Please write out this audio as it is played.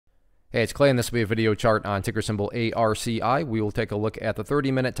Hey, it's Clay, and this will be a video chart on ticker symbol ARCI. We will take a look at the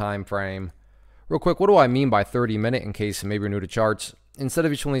 30-minute time frame. Real quick, what do I mean by 30-minute in case maybe you're new to charts? Instead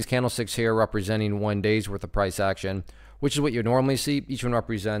of each one of these candlesticks here representing 1 day's worth of price action, which is what you normally see, each one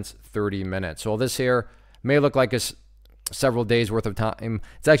represents 30 minutes. So this here may look like it's several days worth of time.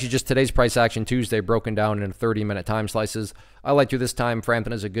 It's actually just today's price action Tuesday broken down into 30-minute time slices. I like to this time frame.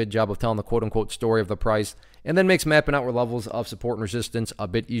 Does a good job of telling the quote-unquote story of the price and then makes mapping out where levels of support and resistance a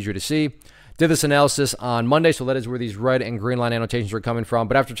bit easier to see. Did this analysis on Monday, so that is where these red and green line annotations are coming from.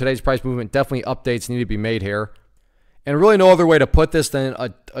 But after today's price movement, definitely updates need to be made here. And really no other way to put this than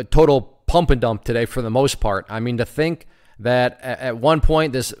a total pump and dump today for the most part. I mean, to think that at one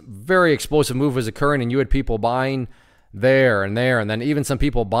point this very explosive move was occurring and you had people buying there, and then even some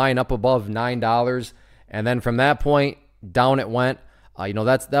people buying up above $9, and then from that point down it went.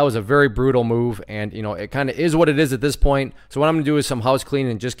 That was a very brutal move, and it kind of is what it is at this point. So what I'm going to do is some house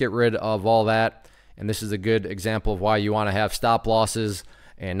cleaning and just get rid of all that. And this is a good example of why you want to have stop losses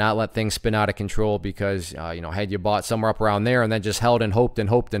and not let things spin out of control, because had you bought somewhere up around there and then just held and hoped and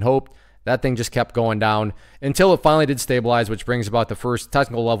hoped and hoped, that thing just kept going down until it finally did stabilize, which brings about the first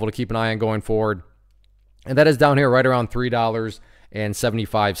technical level to keep an eye on going forward. And that is down here right around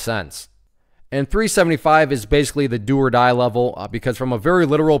 $3.75. And $3.75 is basically the do or die level, because from a very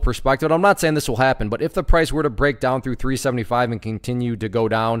literal perspective, I'm not saying this will happen, but if the price were to break down through $3.75 and continue to go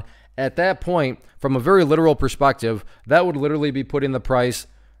down, at that point, from a very literal perspective, that would literally be putting the price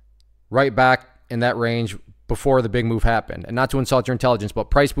right back in that range before the big move happened. And not to insult your intelligence,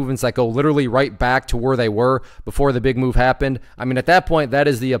 but price movements that go literally right back to where they were before the big move happened, I mean, at that point, that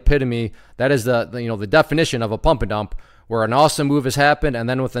is the epitome, that is the definition of a pump and dump, where an awesome move has happened, and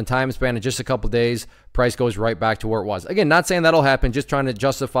then within time span of just a couple days, price goes right back to where it was. Again, not saying that'll happen, just trying to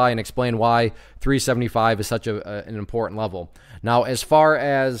justify and explain why $3.75 is such an important level. Now, as far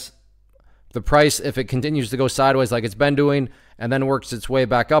as the price, if it continues to go sideways like it's been doing and then works its way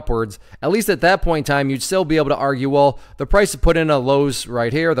back upwards, at least at that point in time, you'd still be able to argue, well, the price has put in a lows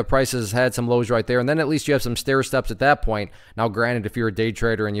right here, the price has had some lows right there, and then at least you have some stair steps at that point. Now, granted, if you're a day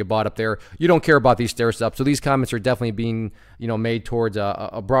trader and you bought up there, you don't care about these stair steps, so these comments are definitely being made towards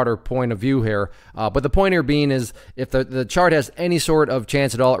a broader point of view here. But the point here being is, if the chart has any sort of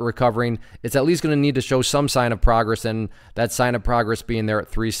chance at all at recovering, it's at least going to need to show some sign of progress, and that sign of progress being there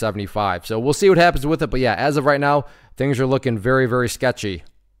at $3.75. So we'll see what happens with it, but yeah, as of right now, things are looking very, very sketchy.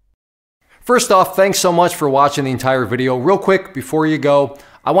 First off, thanks so much for watching the entire video. Real quick, before you go,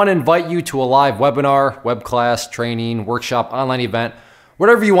 I want to invite you to a live webinar, web class, training, workshop, online event,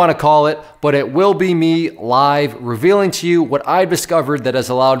 whatever you want to call it, but it will be me live revealing to you what I've discovered that has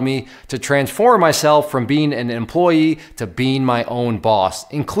allowed me to transform myself from being an employee to being my own boss,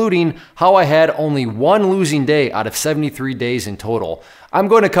 including how I had only one losing day out of 73 days in total. I'm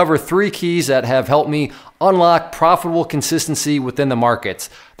going to cover 3 keys that have helped me unlock profitable consistency within the markets.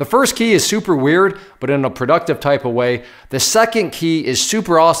 The first key is super weird, but in a productive type of way. The second key is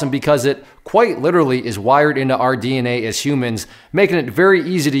super awesome because it quite literally is wired into our DNA as humans, making it very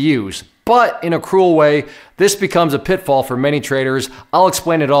easy to use. But in a cruel way, this becomes a pitfall for many traders. I'll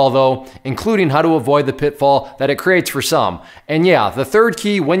explain it all though, including how to avoid the pitfall that it creates for some. And yeah, the third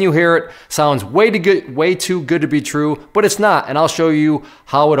key, when you hear it, sounds way too good to be true, but it's not, and I'll show you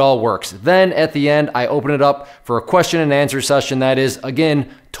how it all works. Then at the end, I open it up for a question and answer session that is,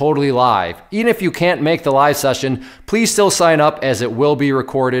 again, totally live. Even if you can't make the live session, please still sign up, as it will be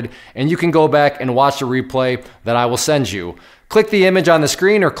recorded, and you can go back and watch the replay that I will send you. Click the image on the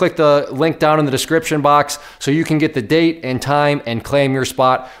screen or click the link down in the description box so you can get the date and time and claim your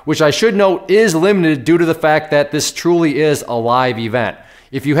spot, which I should note is limited due to the fact that this truly is a live event.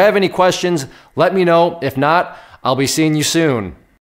 If you have any questions, let me know. If not, I'll be seeing you soon.